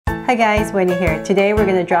Hi guys, Wendy here. Today we're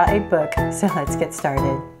going to draw a book, so let's get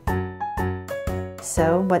started.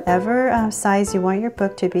 So whatever size you want your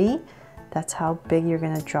book to be, that's how big you're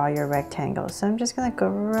going to draw your rectangle. So I'm just going to go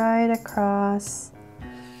right across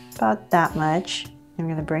about that much. I'm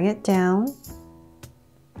going to bring it down.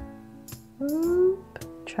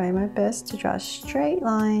 Try my best to draw a straight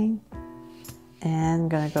line. And I'm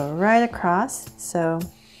going to go right across. So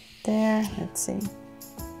there, let's see,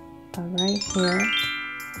 right here.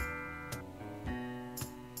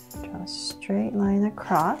 Draw a straight line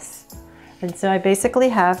across. And so I basically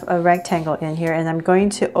have a rectangle in here, and I'm going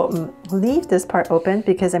to leave this part open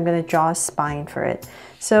because I'm going to draw a spine for it.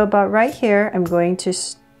 So about right here, I'm going to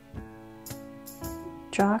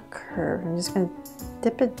draw a curve. I'm just going to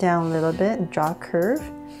dip it down a little bit and draw a curve.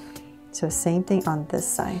 So same thing on this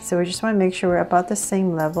side. So we just want to make sure we're about the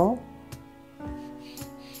same level.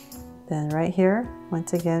 Then right here,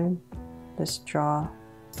 once again, just draw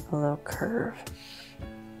a little curve.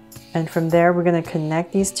 And from there, we're going to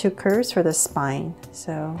connect these two curves for the spine.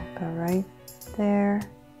 So about right there,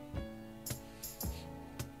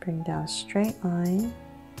 bring down a straight line.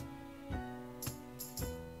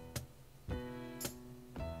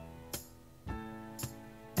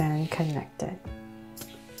 And connect it.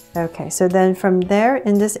 Okay, so then from there,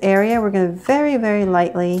 in this area, we're going to very, very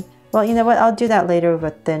lightly, well, you know what, I'll do that later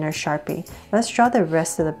with a thinner Sharpie. Let's draw the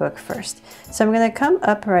rest of the book first. So I'm going to come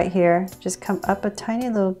up right here, just come up a tiny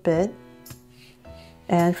little bit.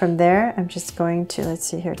 And from there, I'm just going to, let's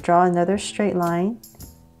see here, draw another straight line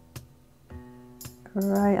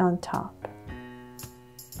right on top.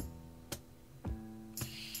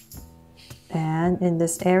 And in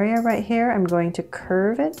this area right here, I'm going to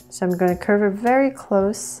curve it. So I'm going to curve it very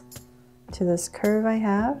close to this curve I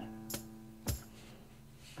have.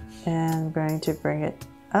 And I'm going to bring it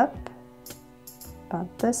up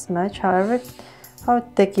about this much, however, how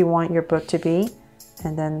thick you want your book to be.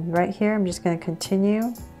 And then right here, I'm just going to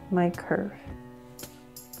continue my curve,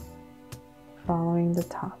 following the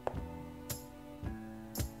top.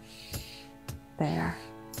 There.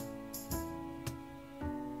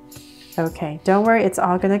 Okay, don't worry, it's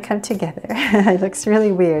all going to come together. It looks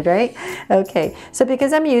really weird, right? Okay, so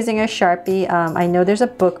because I'm using a Sharpie, I know there's a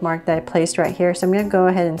bookmark that I placed right here. So I'm going to go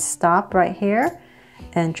ahead and stop right here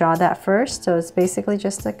and draw that first. So it's basically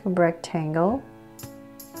just like a rectangle.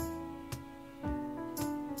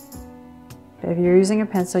 If you're using a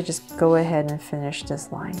pencil, just go ahead and finish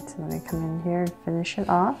this line. So I'm going to come in here and finish it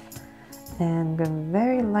off. And I'm going to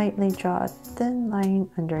very lightly draw a thin line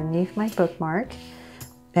underneath my bookmark.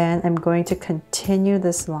 And I'm going to continue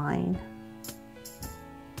this line.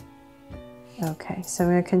 Okay, so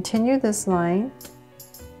I'm going to continue this line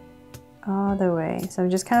all the way. So I'm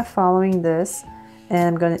just kind of following this, and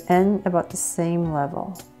I'm going to end about the same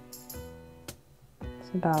level.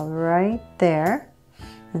 It's about right there.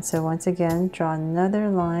 And so once again, draw another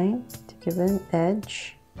line to give it an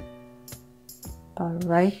edge. About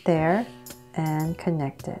right there, and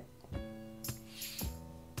connect it.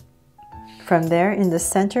 From there, in the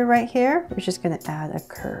center right here, we're just going to add a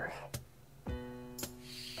curve.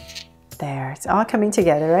 There, it's all coming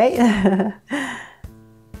together, right?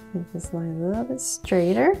 Make this line a little bit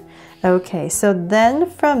straighter. Okay, so then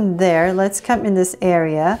from there, let's come in this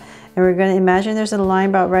area, and we're going to imagine there's a line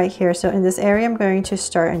about right here. So in this area, I'm going to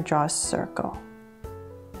start and draw a circle.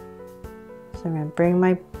 So I'm going to bring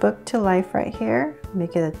my book to life right here,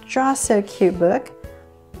 make it a Draw So Cute book.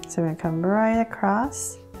 So I'm going to come right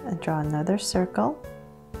across and draw another circle.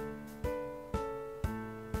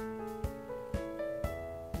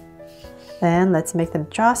 And let's make them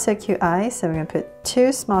Draw So Cute eyes. So we're going to put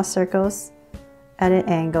two small circles at an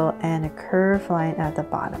angle and a curved line at the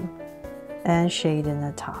bottom and shade in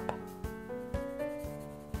the top.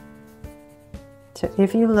 So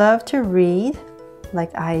if you love to read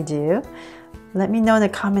like I do, let me know in the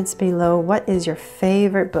comments below, what is your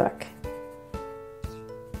favorite book?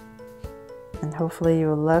 And hopefully you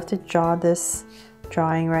will love to draw this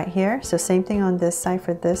drawing right here. So same thing on this side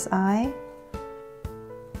for this eye.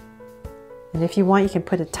 And if you want, you can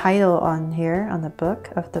put a title on here on the book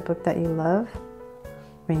of the book that you love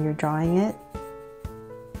when you're drawing it.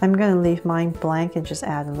 I'm going to leave mine blank and just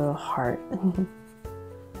add a little heart.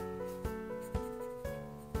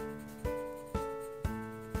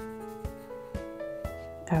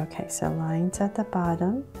 Okay, so lines at the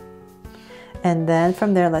bottom. And then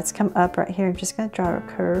from there, let's come up right here. I'm just going to draw a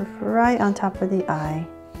curve right on top of the eye.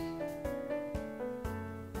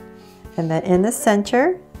 And then in the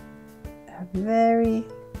center, a very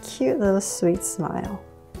cute little sweet smile.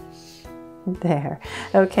 There.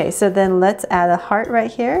 Okay, so then let's add a heart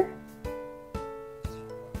right here.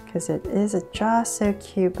 because it is a Draw So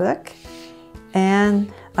Cute book.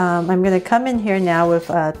 And I'm going to come in here now with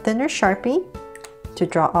a thinner Sharpie to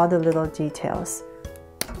draw all the little details.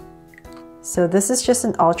 So this is just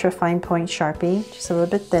an ultra fine point Sharpie, just a little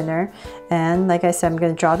bit thinner. And like I said, I'm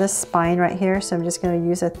going to draw the spine right here. So I'm just going to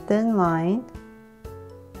use a thin line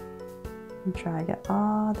and drag it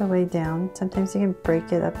all the way down. Sometimes you can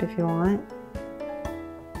break it up if you want.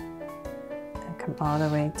 And come all the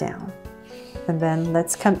way down. And then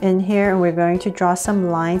let's come in here and we're going to draw some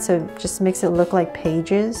lines so it just makes it look like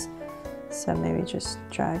pages. So maybe just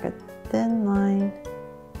drag a thin line.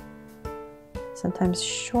 Sometimes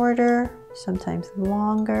shorter, sometimes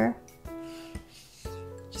longer.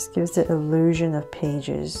 Just gives the illusion of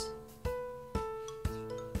pages.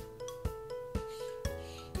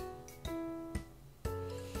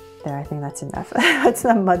 There, I think that's enough. Let's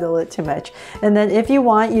not muddle it too much. And then if you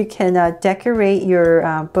want, you can decorate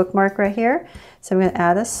your bookmark right here. So I'm going to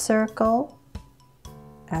add a circle,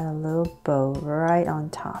 add a little bow right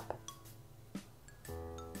on top.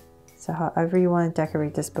 So however you want to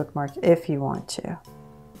decorate this bookmark, if you want to.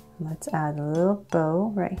 Let's add a little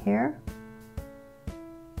bow right here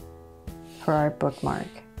for our bookmark.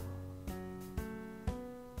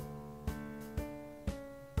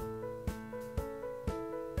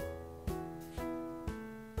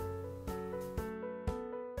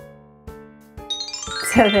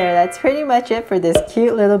 So there, that's pretty much it for this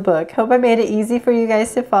cute little book. Hope I made it easy for you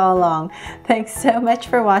guys to follow along. Thanks so much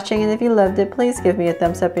for watching, and if you loved it, please give me a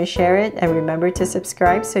thumbs up and share it. And remember to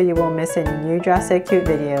subscribe so you won't miss any new Draw So Cute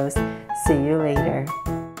videos. See you later.